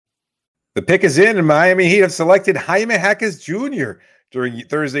The pick is in, and Miami Heat have selected Jaime Jaquez Jr. during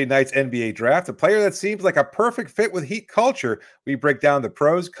Thursday night's NBA draft, a player that seems like a perfect fit with Heat culture. We break down the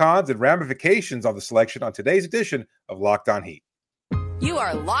pros, cons, and ramifications of the selection on today's edition of Locked On Heat. You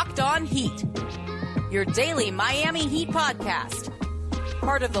are Locked On Heat, your daily Miami Heat podcast.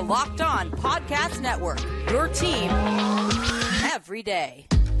 Part of the Locked On Podcast Network, your team every day.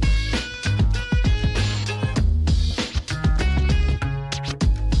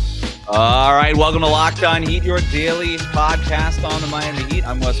 All right, welcome to Locked On Heat, your daily podcast on the Miami Heat.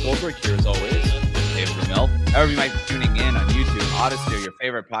 I'm Wes Goldberg, here as always, David Ramil. However you might be tuning in on YouTube, Odyssey, or your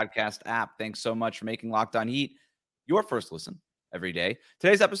favorite podcast app, thanks so much for making Locked On Heat your first listen every day.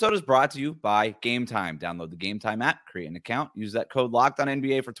 Today's episode is brought to you by Game Time. Download the Game Time app, create an account, use that code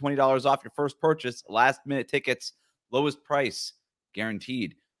LOCKEDONNBA for $20 off your first purchase. Last-minute tickets, lowest price,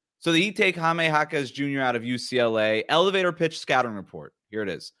 guaranteed. So the Heat take Jaime Jaquez Jr. out of UCLA. Elevator pitch scouting report. Here it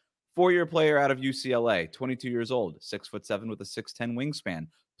is. 4-year player out of UCLA, 22 years old, 6'7" with a 6'10" wingspan,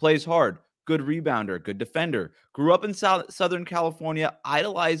 plays hard, good rebounder, good defender, grew up in Southern California,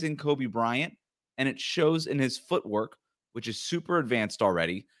 idolizing Kobe Bryant, and it shows in his footwork, which is super advanced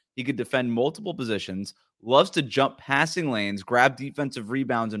already. He could defend multiple positions, loves to jump passing lanes, grab defensive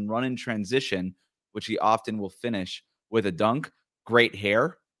rebounds, and run in transition, which he often will finish with a dunk. Great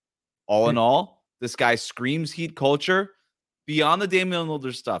hair. All in all, this guy screams Heat culture. Beyond the Damian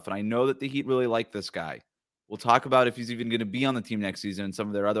Lillard stuff, and I know that the Heat really like this guy. We'll talk about if he's even going to be on the team next season and some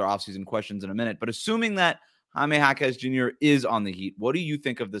of their other offseason questions in a minute. But assuming that Jaime Jaquez Jr. is on the Heat, what do you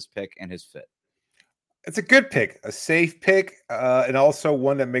think of this pick and his fit? It's a good pick, a safe pick, and also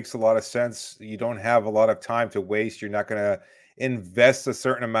one that makes a lot of sense. You don't have a lot of time to waste. You're not going to invest a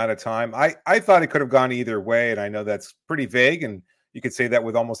certain amount of time. I thought it could have gone either way, and I know that's pretty vague, and you could say that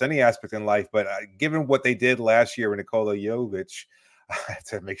with almost any aspect in life, but given what they did last year with Nikola Jovic,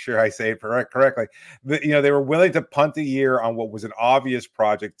 to make sure I say it correctly, they were willing to punt a year on what was an obvious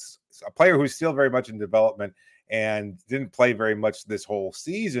project, a player who's still very much in development and didn't play very much this whole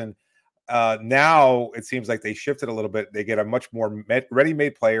season. Now it seems like they shifted a little bit. They get a much more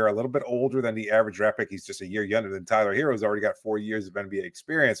ready-made player, a little bit older than the average draft pick. He's just a year younger than Tyler Herro, who's already got 4 years of NBA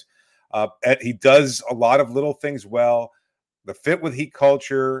experience. He does a lot of little things well. The fit with Heat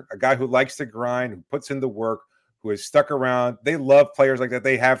culture, a guy who likes to grind, who puts in the work, who has stuck around. They love players like that.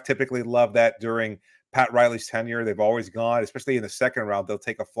 They have typically loved that during Pat Riley's tenure. They've always gone, especially in the second round, they'll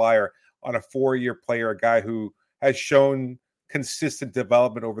take a flyer on a 4-year player, a guy who has shown consistent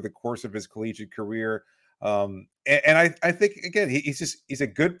development over the course of his collegiate career. And I think, again, he's a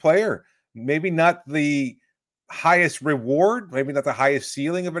good player. Maybe not the highest reward, maybe not the highest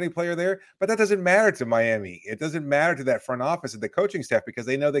ceiling of any player there, but that doesn't matter to Miami. It doesn't matter to that front office and the coaching staff because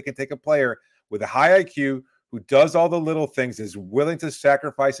they know they can take a player with a high IQ who does all the little things, is willing to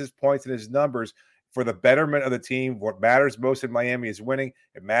sacrifice his points and his numbers for the betterment of the team. What matters most in Miami is winning.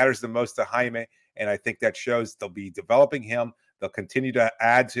 It matters the most to Jaime, and I think that shows. They'll be developing him. They'll continue to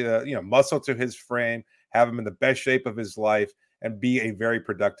add to muscle to his frame, have him in the best shape of his life, and be a very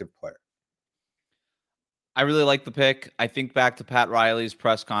productive player. I really like the pick. I think back to Pat Riley's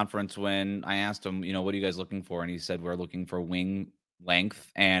press conference when I asked him, what are you guys looking for? And he said, we're looking for wing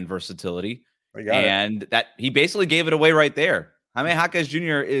length and versatility. And that he basically gave it away right there. Jaime Jaquez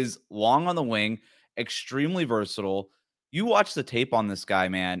Jr. is long on the wing, extremely versatile. You watch the tape on this guy,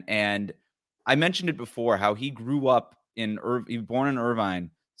 man. And I mentioned it before, how he grew up he was born in Irvine,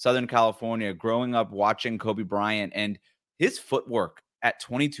 Southern California, growing up watching Kobe Bryant, and his footwork at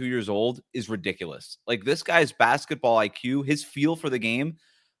 22 years old is ridiculous. Like, this guy's basketball IQ, his feel for the game.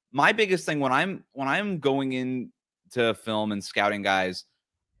 My biggest thing when I'm going into film and scouting guys,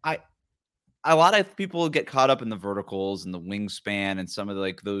 a lot of people get caught up in the verticals and the wingspan and some of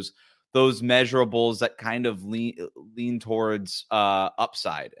those measurables that kind of lean towards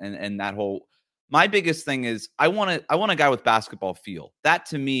upside and that whole. My biggest thing is I want a guy with basketball feel. That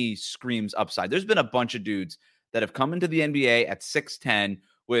to me screams upside. There's been a bunch of dudes that have come into the NBA at 6'10"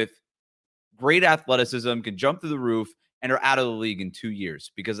 with great athleticism, can jump through the roof, and are out of the league in 2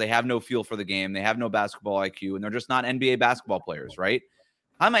 years because they have no feel for the game. They have no basketball IQ, and they're just not NBA basketball players, right?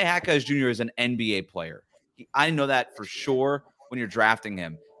 Jaime Jaquez Jr. is an NBA player. I know that for sure when you're drafting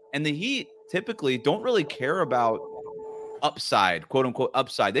him. And the Heat typically don't really care about upside, quote-unquote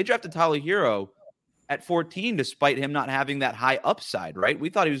upside. They drafted Tyler Herro at 14, despite him not having that high upside, right? We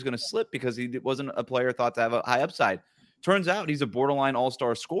thought he was going to slip because he wasn't a player thought to have a high upside. Turns out he's a borderline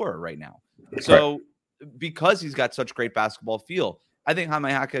all-star scorer right now. So because he's got such great basketball feel, I think Jaime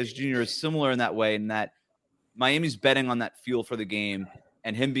Jaquez Jr. is similar in that way, in that Miami's betting on that feel for the game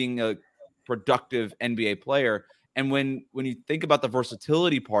and him being a productive NBA player. And when you think about the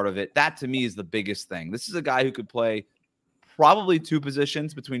versatility part of it, that to me is the biggest thing. This is a guy who could play probably two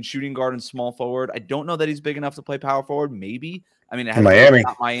positions between shooting guard and small forward. I don't know that he's big enough to play power forward. Maybe. I mean, it hasn't really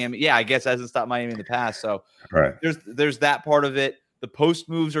stopped Miami. Yeah, I guess it hasn't stopped Miami in the past. So there's that part of it. The post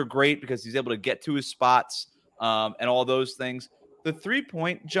moves are great because he's able to get to his spots and all those things. The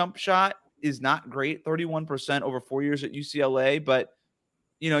 3-point jump shot is not great, 31% over 4 years at UCLA, but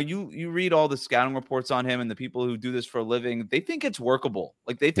you read all the scouting reports on him and the people who do this for a living, they think it's workable.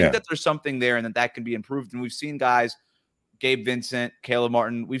 Like they think that there's something there and that can be improved. And we've seen guys, Gabe Vincent, Caleb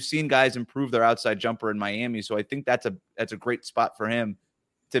Martin, we've seen guys improve their outside jumper in Miami. So I think that's a great spot for him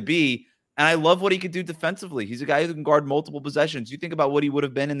to be. And I love what he could do defensively. He's a guy who can guard multiple possessions. You think about what he would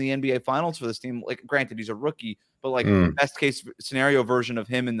have been in the NBA finals for this team. Like, granted, he's a rookie, but like best case scenario version of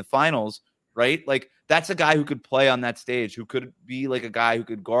him in the finals, right? Like that's a guy who could play on that stage, who could be like a guy who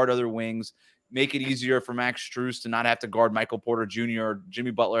could guard other wings, make it easier for Max Strus to not have to guard Michael Porter Jr. or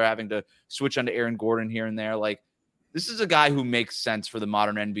Jimmy Butler having to switch onto Aaron Gordon here and there. Like this is a guy who makes sense for the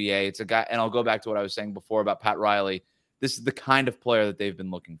modern NBA. It's a guy, and I'll go back to what I was saying before about Pat Riley. This is the kind of player that they've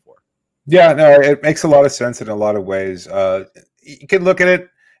been looking for. Yeah, no, it makes a lot of sense in a lot of ways. You can look at it,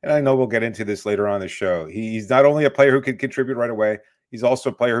 and I know we'll get into this later on in the show. He's not only a player who can contribute right away, he's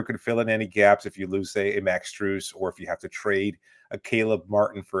also a player who can fill in any gaps if you lose, say, a Max Strus, or if you have to trade a Caleb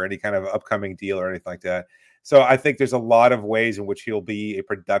Martin for any kind of upcoming deal or anything like that. So I think there's a lot of ways in which he'll be a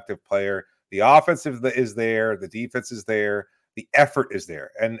productive player. The offensive is there, the defense is there, the effort is there.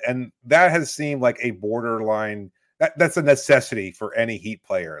 And that has seemed like a borderline. That's a necessity for any Heat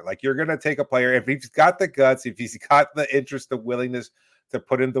player. Like you're going to take a player, if he's got the guts, if he's got the interest, the willingness to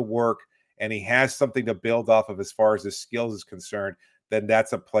put in the work, and he has something to build off of as far as his skills is concerned, then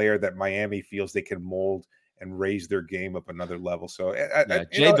that's a player that Miami feels they can mold and raise their game up another level. So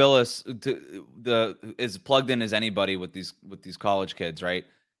Jay Billis is plugged in as anybody with these college kids, right?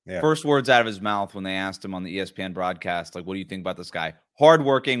 Yeah. First words out of his mouth when they asked him on the ESPN broadcast, like, what do you think about this guy?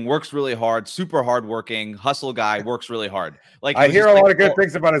 Hardworking, works really hard, super hardworking, hustle guy, works really hard. Like I hear a lot of good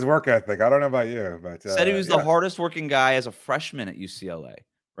things about his work ethic. I don't know about you, but said he was the hardest working guy as a freshman at UCLA,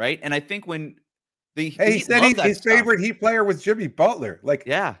 right? And I think when he said his favorite Heat player was Jimmy Butler. Like,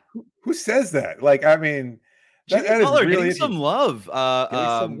 yeah, who says that? Like, I mean, Jimmy Butler really getting some love.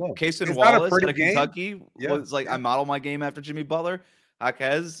 Cason Wallace out of Kentucky was like, I model my game after Jimmy Butler.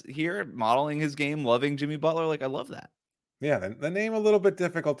 Jaquez here modeling his game, loving Jimmy Butler. Like, I love that. Yeah, the name a little bit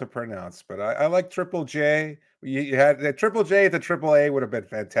difficult to pronounce, but I like Triple J. You had the Triple J at the Triple A would have been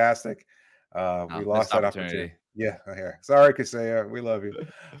fantastic. We lost that opportunity. Yeah, here. Sorry, Kasea. We love you.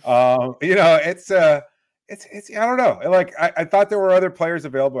 It's I don't know. Like I thought there were other players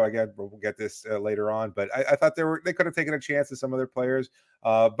available. Again, we'll get this later on, but I thought they could have taken a chance with some other players.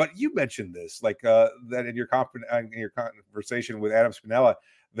 But you mentioned this, like that in your conversation with Adam Spinella,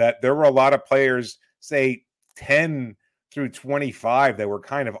 that there were a lot of players, say 10 through 25, that were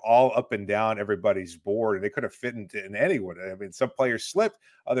kind of all up and down everybody's board, and they could have fit in anyone. I mean, some players slipped,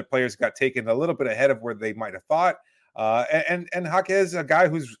 other players got taken a little bit ahead of where they might have thought. And Jaquez, a guy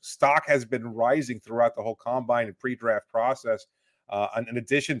whose stock has been rising throughout the whole combine and pre-draft process, in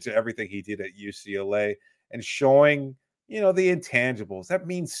addition to everything he did at UCLA and showing, the intangibles. That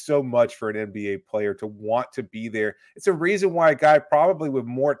means so much for an NBA player to want to be there. It's a reason why a guy probably with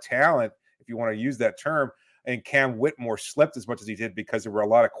more talent, if you want to use that term, and Cam Whitmore slipped as much as he did because there were a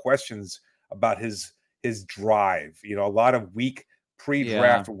lot of questions about his drive. A lot of weak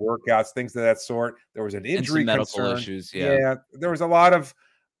pre-draft workouts, things of that sort. There was an injury concern. Issues. Yeah, there was a lot of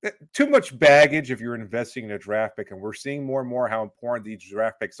too much baggage if you're investing in a draft pick, and we're seeing more and more how important these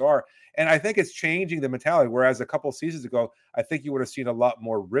draft picks are. And I think it's changing the mentality. Whereas a couple of seasons ago, I think you would have seen a lot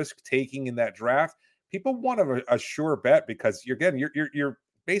more risk taking in that draft. People want a sure bet because you're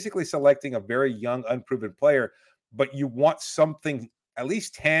basically selecting a very young, unproven player, but you want something at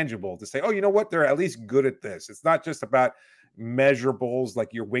least tangible to say, oh, you know what? They're at least good at this. It's not just about measurables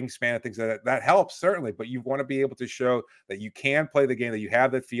like your wingspan and things like that. That helps certainly, but you want to be able to show that you can play the game, that you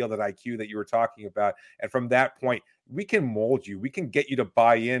have that feel, that IQ that you were talking about. And from that point, we can mold you. We can get you to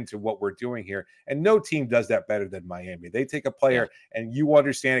buy into what we're doing here. And no team does that better than Miami. They take a player and you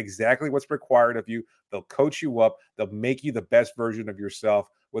understand exactly what's required of you. They'll coach you up. They'll make you the best version of yourself,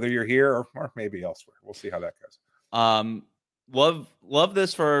 whether you're here or maybe elsewhere. We'll see how that goes. Love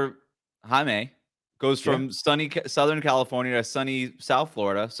this for Jaime. Goes from sunny Southern California to sunny South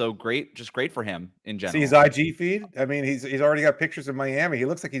Florida. So great, just great for him in general. See his IG feed? I mean, he's already got pictures of Miami. He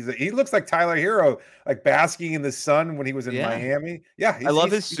looks like Tyler Hero, like basking in the sun when he was in Miami. Yeah, I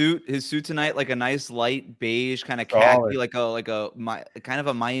love his suit. His suit tonight, like a nice light beige, kind of khaki, like a kind of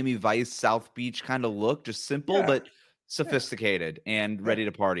a Miami Vice South Beach kind of look. Just simple but sophisticated and ready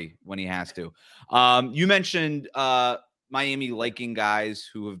to party when he has to. You mentioned Miami liking guys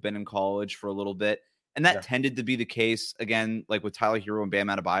who have been in college for a little bit. And that tended to be the case, again, like with Tyler Hero and Bam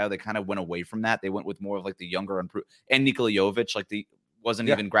Adebayo. They kind of went away from that. They went with more of like the younger and Nikola Jovic, like wasn't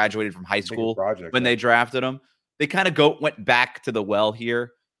even graduated from high school when they drafted him. They kind of went back to the well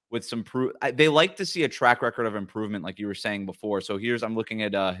here with some proof. They like to see a track record of improvement, like you were saying before. So I'm looking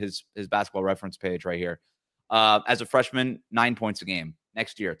at his basketball reference page right here. As a freshman, 9 points a game.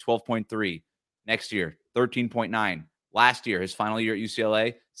 Next year, 12.3. Next year, 13.9. Last year, his final year at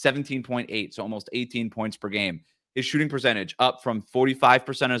UCLA, 17.8, so almost 18 points per game. His shooting percentage up from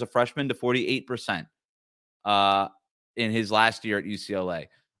 45% as a freshman to 48% in his last year at UCLA.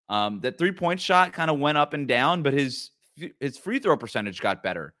 That three-point shot kind of went up and down, but his free throw percentage got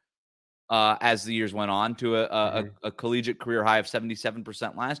better as the years went on to a collegiate career high of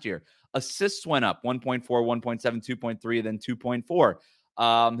 77% last year. Assists went up 1.4, 1.7, 2.3, then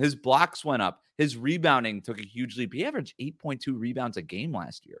 2.4. His blocks went up. His rebounding took a huge leap. He averaged 8.2 rebounds a game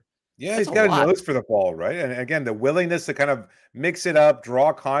last year. Yeah, he's got a nose for the ball, right? And again, the willingness to kind of mix it up,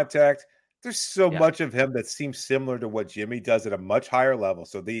 draw contact. There's so much of him that seems similar to what Jimmy does at a much higher level.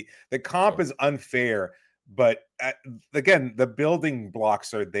 So the comp is unfair, but again, the building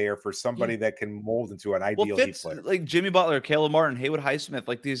blocks are there for somebody that can mold into an ideal Heat player. Like Jimmy Butler, Caleb Martin, Haywood Highsmith,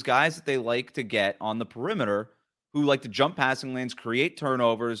 like these guys that they like to get on the perimeter who like to jump passing lanes, create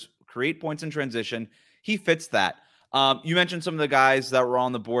turnovers, create points in transition. He fits that. You mentioned some of the guys that were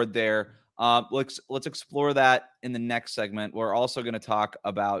on the board there. Let's explore that in the next segment. We're also going to talk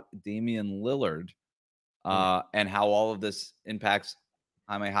about Damian Lillard and how all of this impacts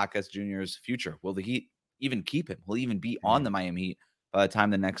Jaime Jaquez Jr.'s future. Will the Heat even keep him? Will he even be on the Miami Heat by the time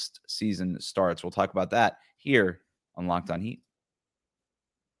the next season starts? We'll talk about that here on Locked On Heat.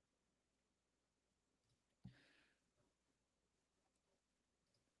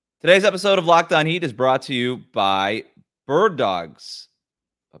 Today's episode of Locked On Heat is brought to you by Bird Dogs.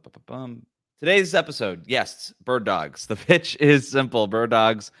 Today's episode, yes, Bird Dogs. The pitch is simple. Bird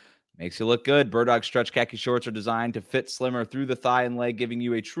Dogs makes you look good. Bird Dogs stretch khaki shorts are designed to fit slimmer through the thigh and leg, giving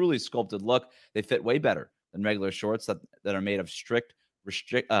you a truly sculpted look. They fit way better than regular shorts that are made of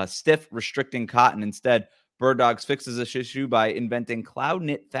stiff, restricting cotton. Instead, Bird Dogs fixes this issue by inventing cloud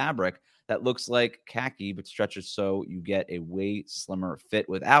knit fabric that looks like khaki but stretches so you get a way slimmer fit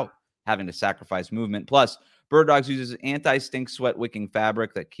without having to sacrifice movement. Plus, Bird Dogs uses anti-stink sweat wicking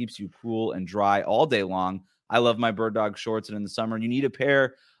fabric that keeps you cool and dry all day long. I love my Bird Dog shorts, and in the summer, you need a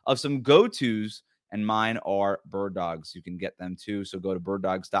pair of some go-tos, and mine are Bird Dogs. You can get them too, so go to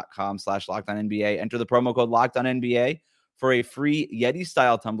birddogs.com/LockedOnNBA. Enter the promo code LockedOnNBA for a free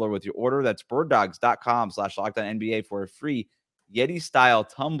Yeti-style tumbler with your order. That's birddogs.com/LockedOnNBA for a free Yeti-style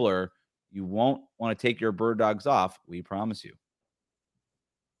tumbler. You won't want to take your Bird Dogs off, we promise you.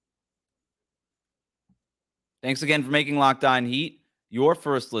 Thanks again for making Locked On Heat your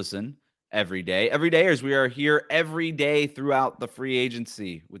first listen every day. Everydayers, we are here every day throughout the free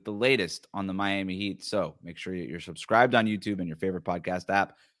agency with the latest on the Miami Heat. So make sure you're subscribed on YouTube and your favorite podcast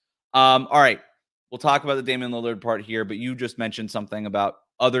app. All right, we'll talk about the Damian Lillard part here, but you just mentioned something about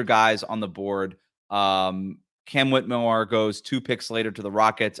other guys on the board. Cam Whitmore goes 2 picks later to the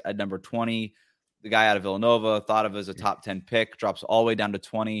Rockets at number 20. The guy out of Villanova, thought of as a top 10 pick, drops all the way down to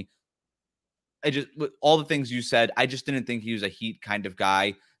 20. With all the things you said, I just didn't think he was a Heat kind of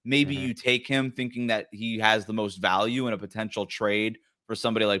guy. Maybe you take him thinking that he has the most value in a potential trade for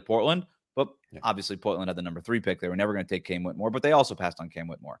somebody like Portland. But obviously Portland had the number 3 pick. They were never going to take Cam Whitmore, but they also passed on Cam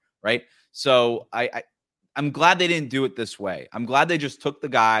Whitmore, right? So I'm glad they didn't do it this way. I'm glad they just took the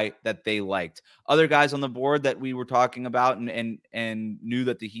guy that they liked. Other guys on the board that we were talking about and knew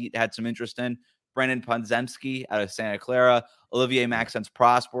that the Heat had some interest in, Brandon Podziemski out of Santa Clara. Olivier Maxence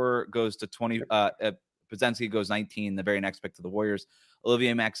Prosper goes to 20. Podziemski goes 19, the very next pick to the Warriors.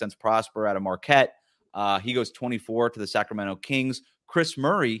 Olivier Maxence Prosper out of Marquette. He goes 24 to the Sacramento Kings. Chris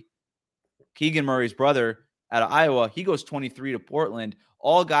Murray, Keegan Murray's brother out of Iowa, he goes 23 to Portland.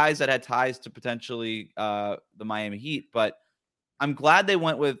 All guys that had ties to potentially the Miami Heat. But I'm glad they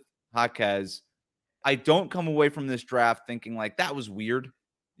went with Jaquez. I don't come away from this draft thinking like that was weird,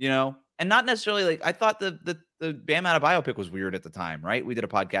 and not necessarily like I thought the Bam Adebayo pick was weird at the time, right? We did a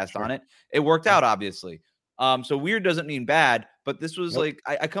podcast on it. It worked out, obviously. So weird doesn't mean bad, but this was Nope. like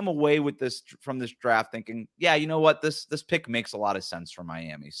I come away with this from this draft thinking, yeah, you know what, this pick makes a lot of sense for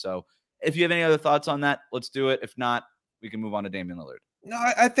Miami. So if you have any other thoughts on that, let's do it. If not, we can move on to Damian Lillard. No,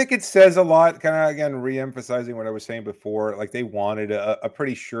 I think it says a lot, kind of again re-emphasizing what I was saying before. Like they wanted a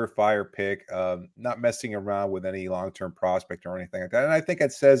pretty surefire pick, not messing around with any long-term prospect or anything like that. And I think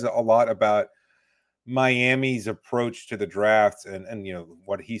it says a lot about Miami's approach to the draft and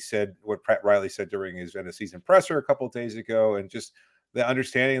what he said, what Pat Riley said during his end of season presser a couple of days ago, and just the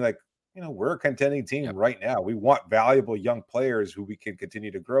understanding like, we're a contending team right now. We want valuable young players who we can continue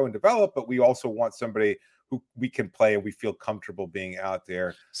to grow and develop, but we also want somebody who we can play and we feel comfortable being out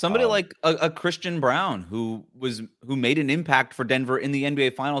there. Somebody like a Christian Brown who made an impact for Denver in the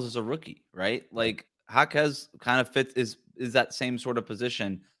NBA Finals as a rookie, right? Like Jaquez kind of fits is that same sort of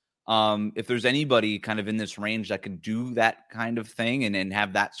position. If there's anybody kind of in this range that could do that kind of thing and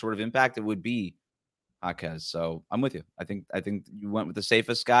have that sort of impact, it would be Jaquez. So I'm with you. I think you went with the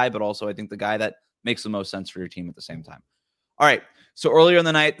safest guy, but also I think the guy that makes the most sense for your team at the same time. All right. So earlier in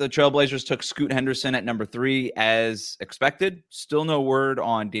the night, the Trailblazers took Scoot Henderson at number 3 as expected. Still no word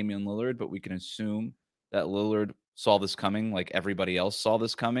on Damian Lillard, but we can assume that Lillard saw this coming like everybody else saw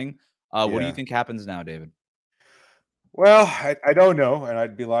this coming. What do you think happens now, David? Well, I don't know, and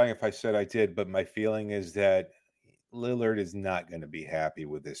I'd be lying if I said I did, but my feeling is that Lillard is not going to be happy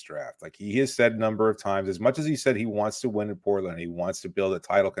with this draft. Like he has said a number of times, as much as he said he wants to win in Portland, he wants to build a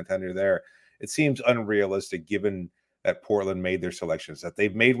title contender there, it seems unrealistic given that Portland made their selections, that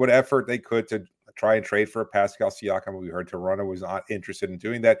they've made what effort they could to try and trade for a Pascal Siakam. We heard Toronto was not interested in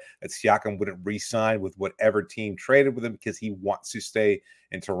doing that Siakam wouldn't re-sign with whatever team traded with him because he wants to stay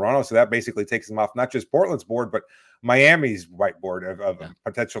in Toronto. So that basically takes him off not just Portland's board, but Miami's whiteboard of a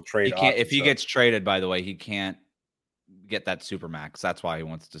potential trade. If he gets traded, by the way, he can't get that supermax. That's why he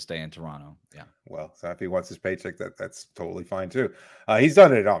wants to stay in Toronto. Yeah. Well, so if he wants his paycheck, that's totally fine too. He's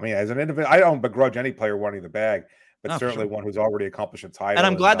done it all. I mean, as an individual, I don't begrudge any player wanting the bag, but certainly one who's already accomplished a title. And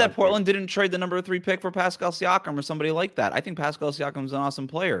I'm glad that Portland didn't trade the number 3 pick for Pascal Siakam or somebody like that. I think Pascal Siakam's an awesome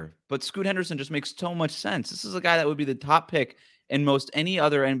player, but Scoot Henderson just makes so much sense. This is a guy that would be the top pick in most any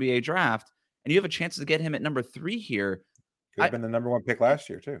other NBA draft, and you have a chance to get him at number 3 here. Could have been the number 1 pick last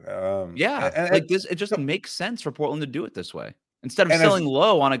year too. It just makes sense for Portland to do it this way instead of selling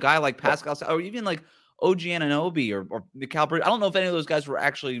low on a guy like Pascal or even like OG Anunoby or Mikal Bridges. I don't know if any of those guys were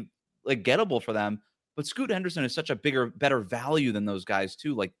actually like gettable for them, but Scoot Henderson is such a better value than those guys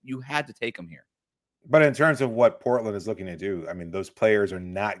too. Like you had to take him here. But in terms of what Portland is looking to do, I mean, those players are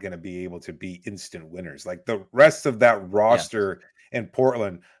not going to be able to be instant winners. Like the rest of that roster in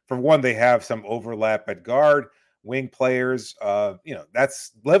Portland, for one, they have some overlap at guard. Wing players,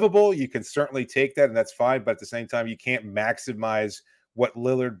 that's livable. You can certainly take that, and that's fine. But at the same time, you can't maximize what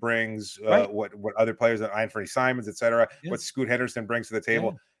Lillard brings, what other players, Anthony Simons, etc., what Scoot Henderson brings to the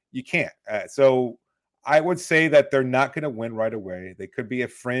table. You can't. So I would say that they're not going to win right away. They could be a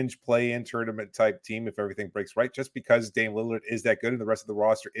fringe play-in tournament type team if everything breaks right, just because Dame Lillard is that good and the rest of the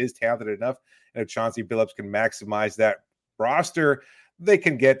roster is talented enough. And if Chauncey Billups can maximize that roster, they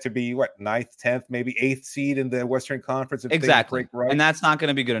can get to be 9th, 10th, maybe 8th seed in the Western Conference. If exactly. Right. And that's not going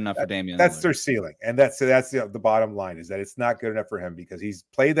to be good enough for Damian. That's Lillard. Their ceiling. And that's the bottom line is that it's not good enough for him because he's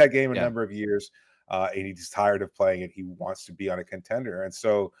played that game a number of years and he's tired of playing it. He wants to be on a contender. And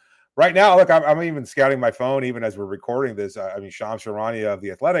so right now, look, I'm even scouting my phone, even as we're recording this. Shams Charania of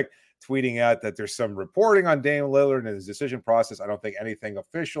The Athletic tweeting out that there's some reporting on Damian Lillard and his decision process. I don't think anything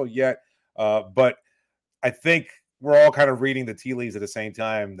official yet, but I think we're all kind of reading the tea leaves at the same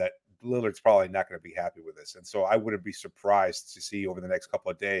time that Lillard's probably not going to be happy with this. And so I wouldn't be surprised to see over the next couple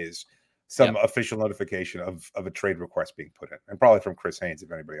of days some official notification of a trade request being put in, and probably from Chris Haynes,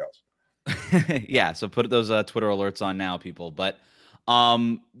 if anybody else. So put those Twitter alerts on now, people. But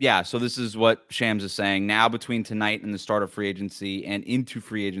so this is what Shams is saying. Now between tonight and the start of free agency and into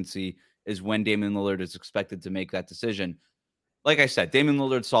free agency is when Damian Lillard is expected to make that decision. Like I said, Damian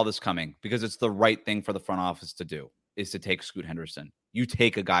Lillard saw this coming because it's the right thing for the front office to do, is to take Scoot Henderson. You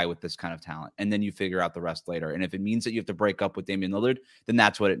take a guy with this kind of talent, and then you figure out the rest later. And if it means that you have to break up with Damian Lillard, then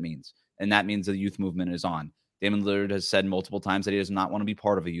that's what it means. And that means the youth movement is on. Damian Lillard has said multiple times that he does not want to be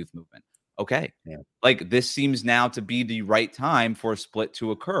part of a youth movement. Okay. Yeah. Like this seems now to be the right time for a split to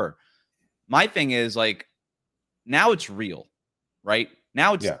occur. My thing is now it's real, right?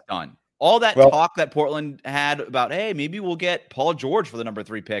 Now it's done. All that talk that Portland had about, hey, maybe we'll get Paul George for the number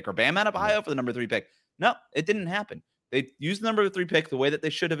 3 pick or Bam Adebayo for the number 3 pick. No, it didn't happen. They used the number 3 pick the way that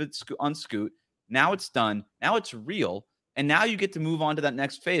they should have on Scoot. Now it's done. Now it's real. And now you get to move on to that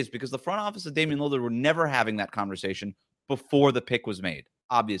next phase because the front office of Damian Lillard were never having that conversation before the pick was made,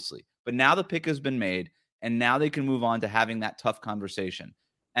 obviously. But now the pick has been made, And now they can move on to having that tough conversation.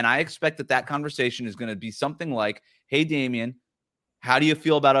 And I expect that conversation is going to be something like, hey, Damian, how do you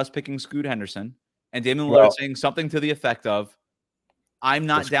feel about us picking Scoot Henderson? And Damian Lillard saying something to the effect of, I'm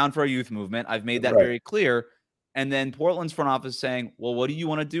not down for a youth movement. I've made that very clear. And then Portland's front office saying, well, what do you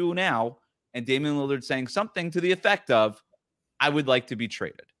want to do now? And Damian Lillard saying something to the effect of, I would like to be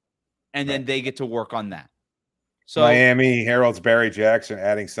traded. And then they get to work on that. So Miami Herald's Barry Jackson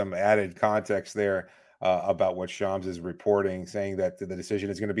adding some added context there about what Shams is reporting, saying that the decision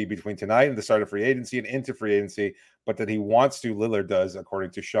is going to be between tonight and the start of free agency and into free agency, but that he wants to, Lillard does,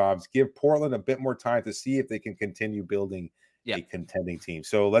 according to Shams, give Portland a bit more time to see if they can continue building a contending team.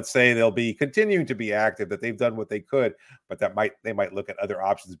 So let's say they'll be continuing to be active, that they've done what they could, but they might look at other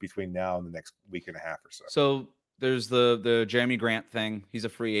options between now and the next week and a half or so. So there's the Jeremy Grant thing. He's a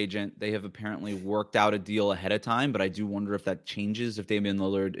free agent. They have apparently worked out a deal ahead of time, but I do wonder if that changes if Damian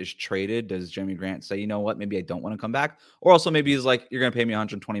Lillard is traded. Does Jeremy Grant say, you know what, maybe I don't want to come back? Or also maybe he's like, you're going to pay me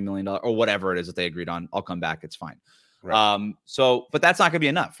 $120 million or whatever it is that they agreed on. I'll come back. It's fine. Right. But that's not going to be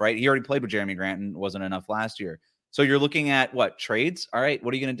enough, right? He already played with Jeremy Grant and wasn't enough last year. So you're looking at what, trades? All right,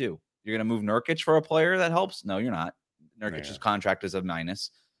 what are you going to do? You're going to move Nurkic for a player that helps? No, you're not. Nurkic's contract is a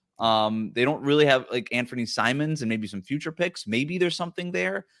minus. They don't really have like Anthony Simons and maybe some future picks. Maybe there's something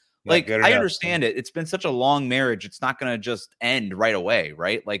there. Like, I understand it. It's been such a long marriage. It's not going to just end right away,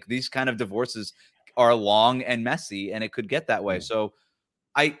 right? Like these kind of divorces are long and messy, and it could get that way. So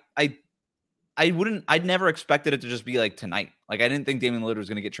I'd never expected it to just be like tonight. Like I didn't think Damian Lillard was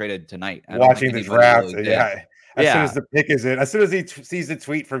going to get traded tonight. Watching the draft, really as soon as the pick is in, as soon as he sees the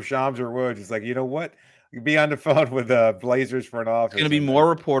tweet from Shams or Woods, he's like, you know what? Be on the phone with Blazers for an offer. It's going to be more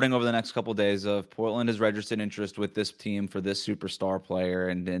reporting over the next couple of days of Portland has registered interest with this team for this superstar player,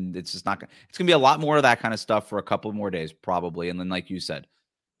 and it's just not. It's going to be a lot more of that kind of stuff for a couple more days probably, and then like you said,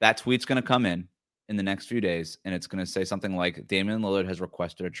 that tweet's going to come in the next few days, and it's going to say something like Damian Lillard has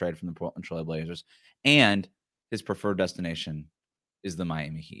requested a trade from the Portland Trail Blazers, and his preferred destination is the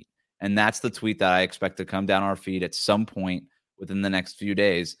Miami Heat, and that's the tweet that I expect to come down our feed at some point within the next few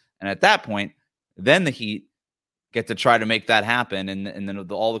days, and at that point. Then the Heat get to try to make that happen, and then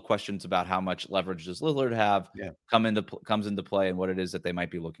all the questions about how much leverage does Lillard have comes into play, and what it is that they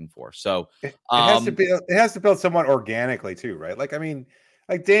might be looking for. So it has to build somewhat organically too, right? Like I mean,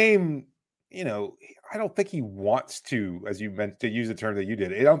 like Dame, I don't think he wants to, as you meant to use the term that you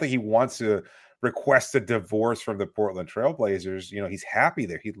did. I don't think he wants to request a divorce from the Portland Trail Blazers. He's happy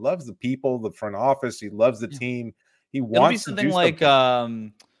there. He loves the people, the front office. He loves the team. He wants something to do like.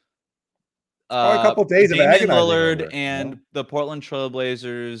 Something. A couple of days Damian of agonizing Lillard and the Portland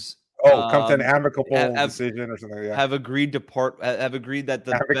Trailblazers come to an amicable decision or something. Yeah. Have agreed that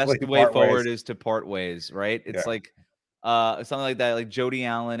the best way forward is to part ways, right? It's like something like that. Like Jody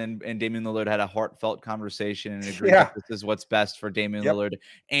Allen and Damian Lillard had a heartfelt conversation and agreed that this is what's best for Damian Lillard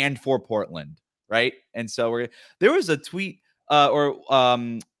and for Portland, right? And so there was a tweet there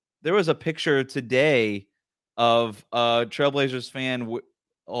was a picture today of a Trailblazers fan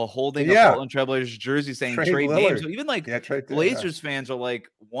holding a Portland Trailblazers jersey saying trade Dame. So even like Blazers fans are like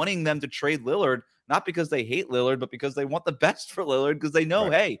wanting them to trade Lillard, not because they hate Lillard, but because they want the best for Lillard because they know,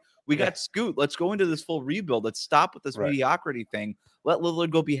 hey, we got Scoot. Let's go into this full rebuild. Let's stop with this mediocrity thing. Let Lillard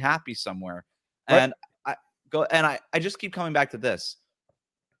go be happy somewhere. And I just keep coming back to this.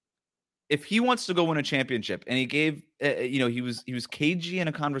 If he wants to go win a championship, and he gave, he was cagey in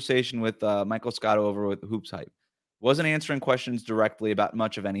a conversation with Michael Scotto over with Hoops Hype. Wasn't answering questions directly about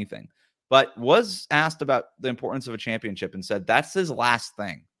much of anything, but was asked about the importance of a championship and said that's his last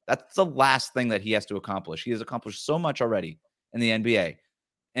thing. That's the last thing that he has to accomplish. He has accomplished so much already in the NBA.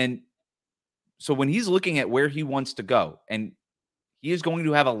 And so when he's looking at where he wants to go, and he is going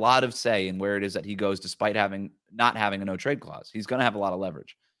to have a lot of say in where it is that he goes, despite not having a no trade clause, he's going to have a lot of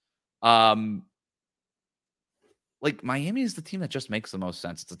leverage. Like Miami is the team that just makes the most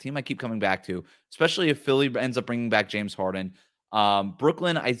sense. It's a team I keep coming back to, especially if Philly ends up bringing back James Harden.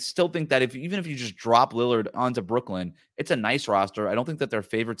 Brooklyn, I still think that even if you just drop Lillard onto Brooklyn, it's a nice roster. I don't think that they're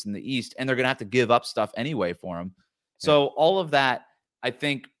favorites in the East, and they're going to have to give up stuff anyway for him. So all of that, I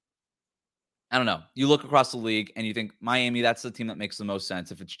think, I don't know. You look across the league and you think Miami, that's the team that makes the most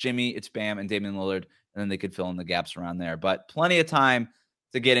sense. If it's Jimmy, it's Bam and Damian Lillard, and then they could fill in the gaps around there. But plenty of time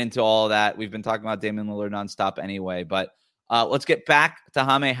to get into all of that. We've been talking about Damian Lillard nonstop anyway, but let's get back to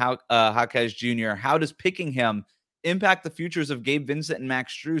Jaime Jaquez Jr. How does picking him impact the futures of Gabe Vincent and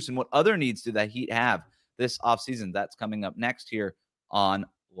Max Strus, and what other needs do the Heat have this offseason? That's coming up next here on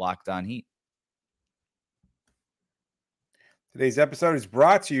Locked On Heat. Today's episode is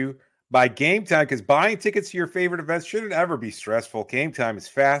brought to you by Game Time, because buying tickets to your favorite events shouldn't ever be stressful. Game Time is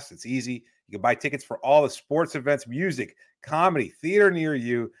fast, it's easy. You can buy tickets for all the sports events, music, comedy, theater near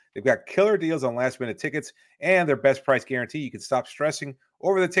you. They've got killer deals on last-minute tickets and their best price guarantee. You can stop stressing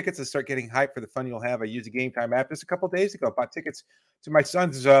over the tickets and start getting hyped for the fun you'll have. I used the Game Time app just a couple days ago. Bought tickets to my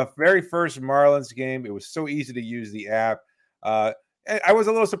son's very first Marlins game. It was so easy to use the app. I was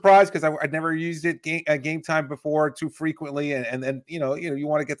a little surprised because I'd never used it game time before too frequently, and then you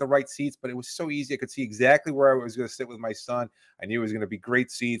want to get the right seats, but it was so easy. I could see exactly where I was going to sit with my son. I knew it was going to be great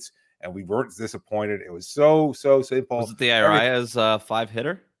seats, and we weren't disappointed. It was so simple. Was it the Arias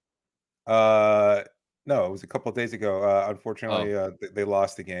 5-hitter? No, it was a couple of days ago. Unfortunately, they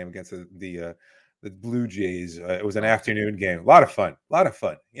lost the game against the Blue Jays. It was an afternoon game. A lot of fun.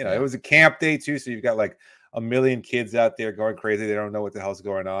 It was a camp day too, so you've got like a million kids out there going crazy. They don't know what the hell's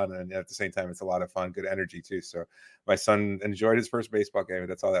going on. And at the same time, it's a lot of fun, good energy too. So my son enjoyed his first baseball game, and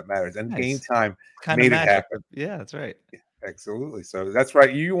that's all that matters. And Game Time made it happen. Yeah, that's right. Yeah, absolutely. So that's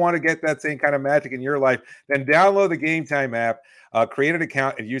right. You want to get that same kind of magic in your life, then download the Game Time app, create an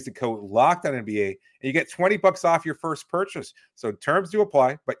account, and use the code LOCKEDONNBA, and you get $20 off your first purchase. So terms do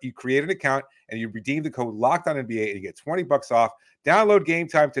apply, but you create an account and you redeem the code LOCKEDONNBA, and you get $20 off. Download Game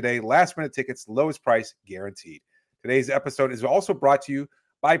Time today. Last-minute tickets, lowest price guaranteed. Today's episode is also brought to you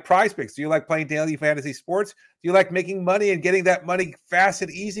by PrizePicks. Do you like playing daily fantasy sports? Do you like making money and getting that money fast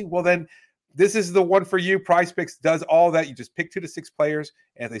and easy? Well, then this is the one for you. PrizePicks does all that. You just pick 2 to 6 players,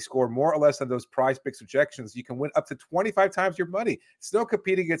 and if they score more or less than those PrizePicks projections, you can win up to 25 times your money. It's no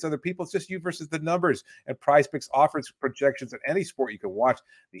competing against other people. It's just you versus the numbers. And PrizePicks offers projections on any sport you can watch: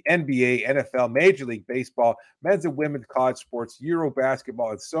 the NBA, NFL, Major League Baseball, men's and women's college sports, Euro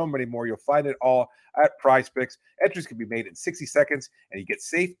basketball, and so many more. You'll find it all at PrizePicks. Entries can be made in 60 seconds, and you get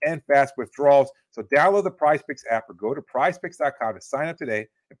safe and fast withdrawals. So download the PrizePicks app or go to prizepicks.com to sign up today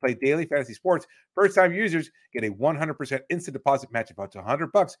and play daily fantasy sports. First-time users get a 100% instant deposit match of up to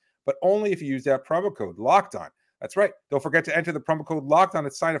 $100, but only if you use that promo code LOCKEDON. That's right. Don't forget to enter the promo code LOCKEDON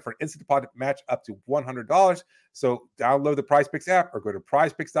and sign up for an instant deposit match up to $100. So download the PrizePicks app or go to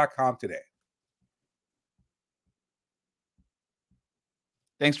prizepicks.com today.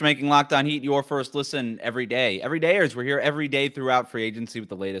 Thanks for making Locked On Heat your first listen every day. Everydayers, we're here every day throughout free agency with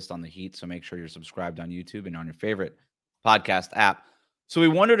the latest on the Heat, so make sure you're subscribed on YouTube and on your favorite podcast app. So we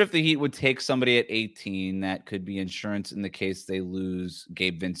wondered if the Heat would take somebody at 18 that could be insurance in the case they lose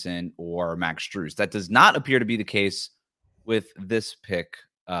Gabe Vincent or Max Strus. That does not appear to be the case with this pick,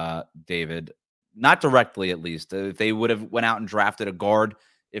 David. Not directly, at least. If they would have went out and drafted a guard,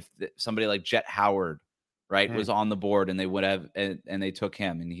 if somebody like Jet Howard, right, was on the board, and they would have, and they took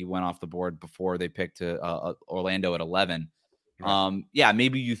him, and he went off the board before they picked Orlando at 11.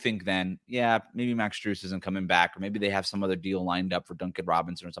 Maybe you think then, maybe Max Strus isn't coming back, or maybe they have some other deal lined up for Duncan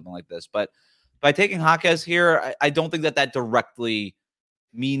Robinson or something like this. But by taking Jaquez here, I don't think that directly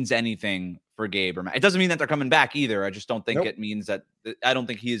means anything for Gabe or Max. It doesn't mean that they're coming back either. I just don't think it means that. I don't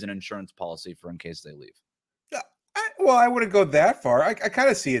think he is an insurance policy for in case they leave. Well, I wouldn't go that far. I kind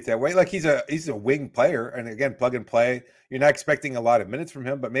of see it that way. Like he's a wing player, and again, plug and play. You're not expecting a lot of minutes from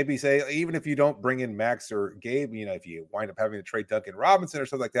him, but maybe say even if you don't bring in Max or Gabe, if you wind up having to trade Duncan Robinson or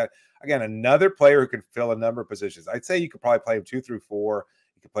something like that, again, another player who can fill a number of positions. I'd say you could probably play him 2 through 4.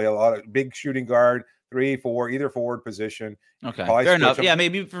 You could play a lot of big shooting guard, 3, 4, either forward position. Okay, fair enough. Yeah,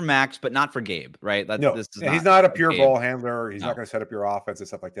 maybe for Max, but not for Gabe, right? He's not a pure ball handler. He's not going to set up your offense and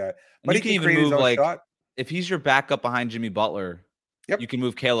stuff like that. But he can even move his own shot. If he's your backup behind Jimmy Butler, you can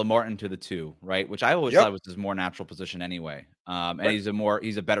move Caleb Martin to the 2, right? Which I always thought was his more natural position anyway. And he's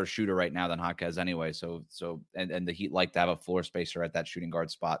a better shooter right now than Jaquez anyway. So the Heat like to have a floor spacer at that shooting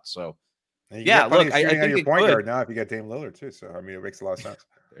guard spot. So look, I think your point guard now if you got Dame Lillard too. So I mean, it makes a lot of sense.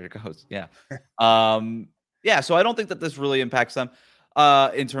 There it goes. Yeah. So I don't think that this really impacts them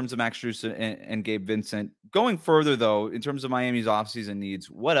in terms of Max Strus and Gabe Vincent. Going further though, in terms of Miami's offseason needs,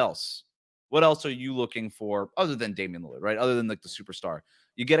 what else? What else are you looking for other than Damian Lillard, right? Other than like the superstar.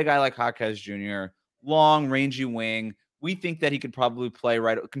 You get a guy like Jaquez Jr., long, rangy wing. We think that he could probably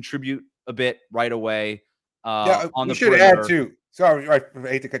contribute a bit right away. On the should add too. Sorry, I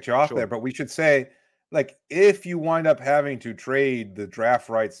hate to cut you off there, but we should say, like, if you wind up having to trade the draft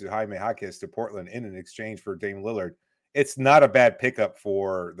rights to Jaime Jaquez to Portland in exchange for Dame Lillard, it's not a bad pickup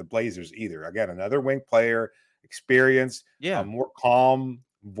for the Blazers either. Again, another wing player, experience, more calm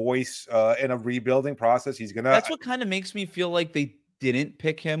voice in a rebuilding process. That's what kind of makes me feel like they didn't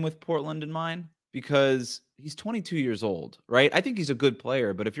pick him with Portland in mind, because he's 22 years old, right? I think he's a good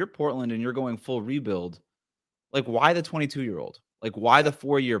player, but if you're Portland and you're going full rebuild, like, why the 22-year-old? Like, why the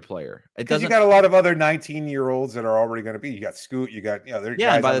 4-year player? Because you got a lot of other 19-year-olds that are already going to be. You got Scoot. You got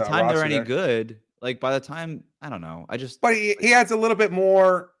and by the time they're any good, like by the time, I don't know. But he adds a little bit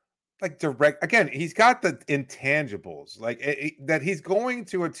more like direct. Again, he's got the intangibles, like that he's going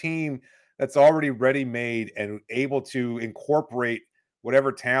to a team that's already ready made and able to incorporate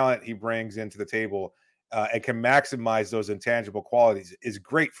whatever talent he brings into the table and can maximize those intangible qualities is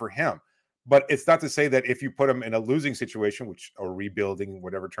great for him. But it's not to say that if you put him in a losing situation, which or rebuilding,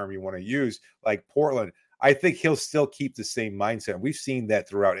 whatever term you want to use, like Portland, I think he'll still keep the same mindset. We've seen that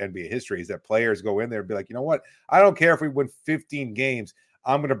throughout NBA history is that players go in there and be like, you know what? I don't care if we win 15 games.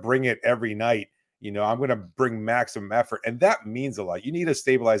 I'm going to bring it every night. I'm going to bring maximum effort. And that means a lot. You need a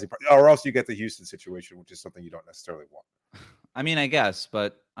stabilizing, or else you get the Houston situation, which is something you don't necessarily want. I mean, I guess,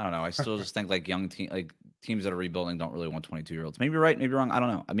 but I don't know. I still just think like teams that are rebuilding don't really want 22-year-olds. Maybe you're right, maybe you're wrong. I don't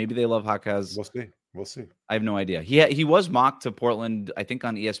know. Maybe they love Jaquez. We'll see. I have no idea. He was mocked to Portland, I think,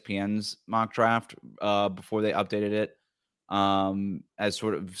 on ESPN's mock draft before they updated it. As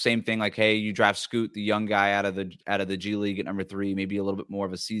sort of same thing, like, hey, you draft Scoot, the young guy out of the G League at number 3, maybe a little bit more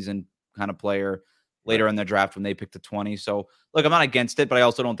of a seasoned kind of player later in their draft when they picked to 20. So look, I'm not against it, but I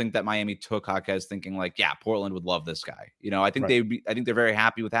also don't think that Miami took Jaquez thinking like, yeah, Portland would love this guy. I think I think they're very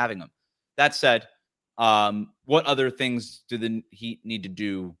happy with having him. That said, what other things do the Heat need to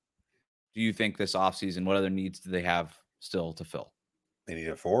do you think this offseason? What other needs do they have still to fill? They need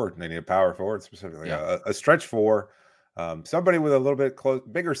a forward. They need a power forward specifically. Yeah. A stretch 4, somebody with a little bit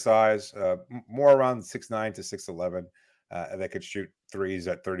bigger size, more around 6'9" to 6'11", that could shoot threes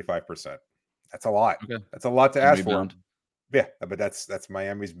at 35%. That's a lot. Okay. That's a lot to ask for. Yeah, but that's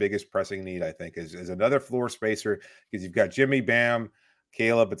Miami's biggest pressing need, I think, is another floor spacer, because you've got Jimmy, Bam,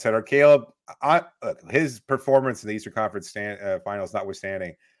 Caleb, etc. Caleb, look, his performance in the Eastern Conference Finals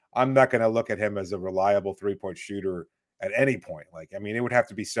notwithstanding, I'm not going to look at him as a reliable 3-point shooter at any point. Like, I mean, it would have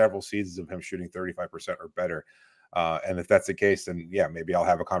to be several seasons of him shooting 35% or better. And if that's the case, then yeah, maybe I'll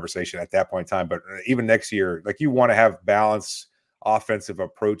have a conversation at that point in time. But even next year, like, you want to have balanced offensive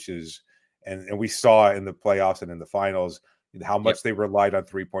approaches. And we saw in the playoffs and in the finals how much they relied on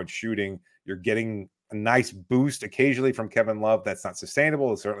 3-point shooting. You're getting a nice boost occasionally from Kevin Love. That's not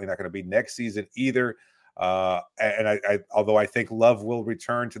sustainable. It's certainly not going to be next season either. And I although I think Love will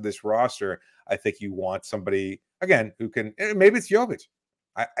return to this roster, I think you want somebody, again, who can, maybe it's Jovic.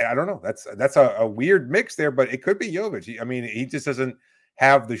 I don't know. That's a weird mix there, but it could be Jovic. I mean, he just doesn't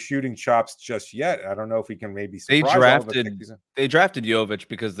have the shooting chops just yet. I don't know if he can maybe surprise. They drafted Jovic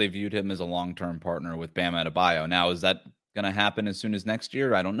because they viewed him as a long-term partner with Bam Adebayo. Now, is that going to happen as soon as next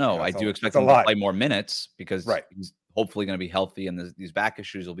year? I don't know. Yeah, I do expect him to play more minutes because he's hopefully going to be healthy and these back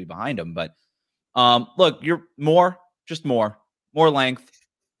issues will be behind him. But look, you're more length,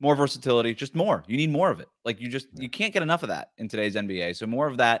 more versatility, just more. You need more of it. Like, you can't get enough of that in today's NBA. So more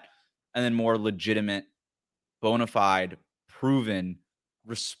of that, and then more legitimate, bona fide, proven,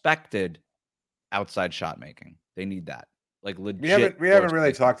 respected outside shot making. They need that. Like, legit. We haven't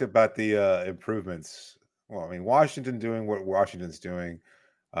really talked about the improvements. Well, I mean, Washington doing what Washington's doing,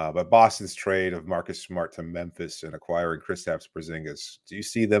 but Boston's trade of Marcus Smart to Memphis and acquiring Kristaps Porzingis. Do you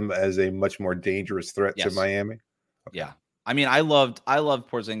see them as a much more dangerous threat to Miami? Okay. Yeah. I mean, I loved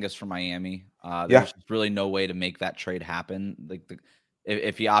Porzingis from Miami. There's really no way to make that trade happen. Like,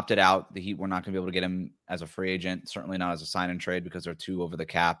 if he opted out, the Heat were not going to be able to get him as a free agent. Certainly not as a sign and trade, because they're 2 over the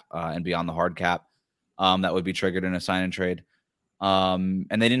cap and beyond the hard cap. That would be triggered in a sign and trade. And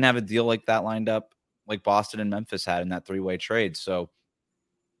they didn't have a deal like that lined up, like Boston and Memphis had in that 3-way trade. So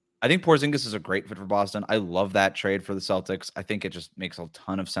I think Porzingis is a great fit for Boston. I love that trade for the Celtics. I think it just makes a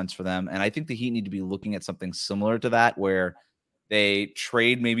ton of sense for them. And I think the Heat need to be looking at something similar to that, where they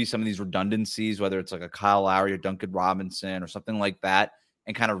trade maybe some of these redundancies, whether it's like a Kyle Lowry or Duncan Robinson or something like that,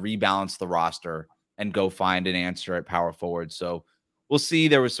 and kind of rebalance the roster and go find an answer at power forward. So we'll see.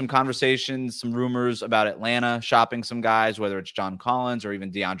 There was some conversations, some rumors about Atlanta shopping some guys, whether it's John Collins or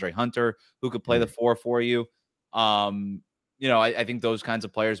even DeAndre Hunter, who could play the 4 for you. I think those kinds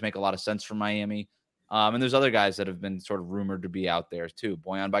of players make a lot of sense for Miami. And there's other guys that have been sort of rumored to be out there too.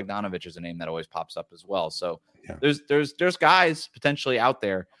 Bojan Bogdanovic is a name that always pops up as well. So there's guys potentially out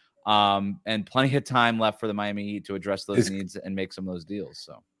there, and plenty of time left for the Miami Heat to address those needs and make some of those deals.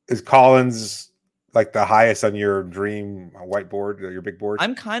 So is Collins like the highest on your dream whiteboard, your big board?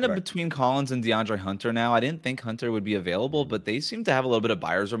 I'm kind of between Collins and DeAndre Hunter now. I didn't think Hunter would be available, but they seem to have a little bit of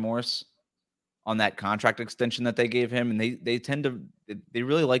buyer's remorse on that contract extension that they gave him. And they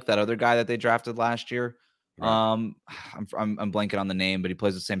really like that other guy that they drafted last year. Right. I'm blanking on the name, but he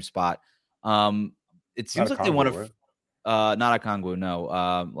plays the same spot. It seems like they want to, not a Kongwu.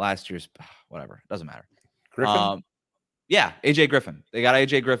 No, last year's, whatever. Doesn't matter. Griffin. AJ Griffin. They got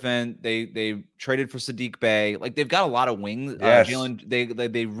AJ Griffin. They traded for Sadiq Bey. Like, they've got a lot of wings. Yes. Jalen, they're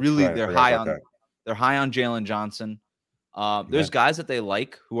high on Jalen Johnson. There's guys that they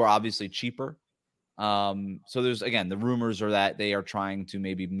like who are obviously cheaper. So there's, again, the rumors are that they are trying to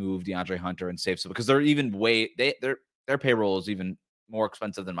maybe move DeAndre Hunter and save some, because they're even their payroll is even more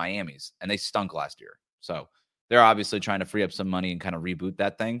expensive than Miami's, and they stunk last year. So they're obviously trying to free up some money and kind of reboot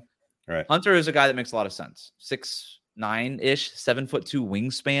that thing. Right. Hunter is a guy that makes a lot of sense. 6'9" 7'2"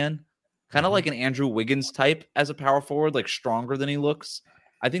 wingspan, kind of like an Andrew Wiggins type as a power forward, like stronger than he looks.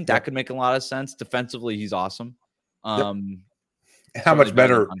 I think that could make a lot of sense. Defensively, he's awesome. How much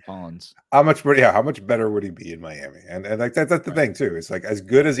better? Collins. How much better would he be in Miami? And like that's the thing too. It's like, as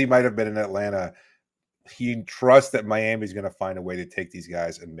good as he might have been in Atlanta, he trusts that Miami's going to find a way to take these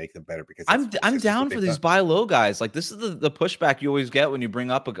guys and make them better. Because I'm down for these buy low guys. Like, this is the pushback you always get when you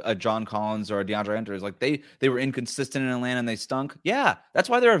bring up a John Collins or a DeAndre Hunter. Is like they were inconsistent in Atlanta and they stunk. Yeah, that's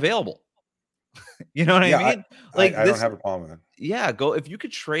why they're available. You know what I mean? I don't have a problem with it. Yeah, go if you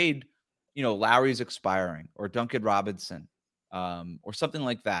could trade, Lowry's expiring or Duncan Robinson, or something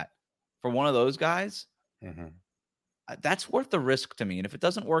like that for one of those guys. That's worth the risk to me. And if it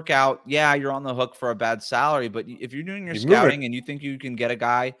doesn't work out, you're on the hook for a bad salary. But if you're doing your scouting and you think you can get a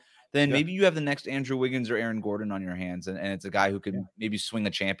guy, then maybe you have the next Andrew Wiggins or Aaron Gordon on your hands. And it's a guy who can maybe swing a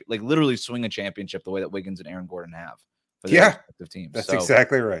champion, like literally swing a championship the way that Wiggins and Aaron Gordon have for their respective teams. That's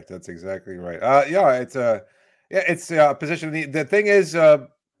exactly right. That's exactly right. It's a position. The thing is,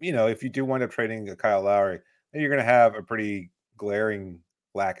 if you do wind up trading Kyle Lowry, then you're going to have a pretty glaring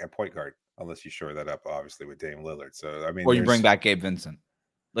lack at point guard. Unless you shore that up, obviously, with Dame Lillard. So, I mean, or you bring back Gabe Vincent.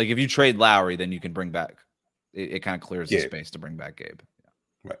 Like, if you trade Lowry, then you can bring back. It kind of clears the space to bring back Gabe.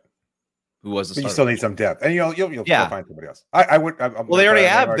 Right. Who was the? But you still need some depth, and you'll find somebody else. They already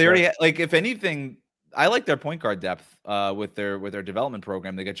have. Like, if anything, I like their point guard depth with their development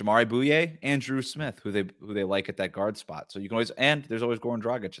program. They got Jamari Bouye and Drew Smith, who they like at that guard spot. So you can always, and there's always Goran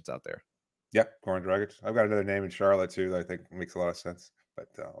Dragic that's out there. Yeah, Goran Dragic. I've got another name in Charlotte too that I think makes a lot of sense. But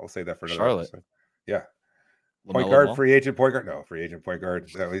I'll say that for another Charlotte. Episode. Yeah. Point guard, free agent point guard. No, free agent point guard.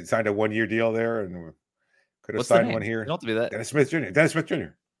 He signed a 1-year deal there and could have signed one here. You don't have to be that. Dennis Smith Jr.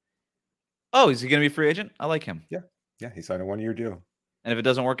 Oh, is he going to be a free agent? I like him. Yeah, he signed a 1-year deal. And if it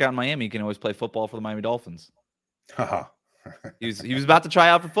doesn't work out in Miami, he can always play football for the Miami Dolphins. He was about to try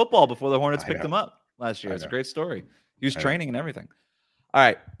out for football before the Hornets picked him up last year. It's a great story. He was training and everything. All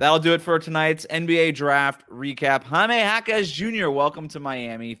right, that'll do it for tonight's NBA draft recap. Jaime Jaquez Jr., welcome to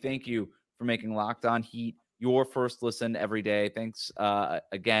Miami. Thank you for making Locked On Heat your first listen every day. Thanks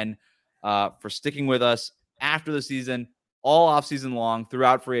again for sticking with us after the season, all offseason long,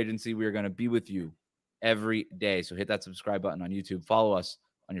 throughout free agency. We are going to be with you every day. So hit that subscribe button on YouTube. Follow us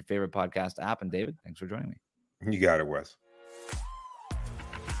on your favorite podcast app. And David, thanks for joining me. You got it, Wes.